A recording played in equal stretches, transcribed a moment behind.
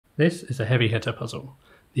This is a heavy hitter puzzle.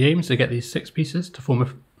 The aim is to get these 6 pieces to form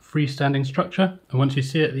a freestanding structure, and once you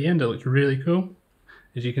see it at the end it looks really cool.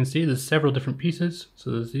 As you can see, there's several different pieces,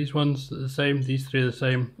 so there's these ones that are the same, these 3 are the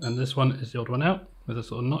same, and this one is the odd one out with a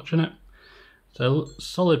sort of notch in it. So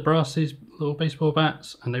solid brass, these little baseball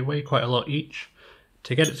bats, and they weigh quite a lot each.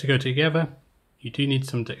 To get it to go together, you do need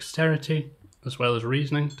some dexterity as well as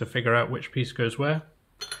reasoning to figure out which piece goes where.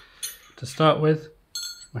 To start with,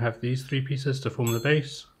 we have these 3 pieces to form the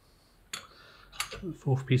base. The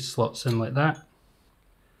 4th piece slots in like that.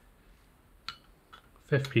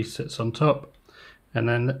 5th piece sits on top, and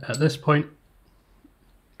then at this point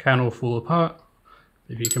can all fall apart.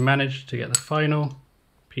 If you can manage to get the final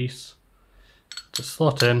piece to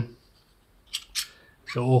slot in,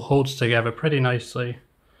 it all holds together pretty nicely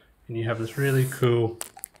and you have this really cool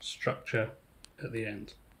structure at the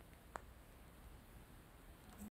end.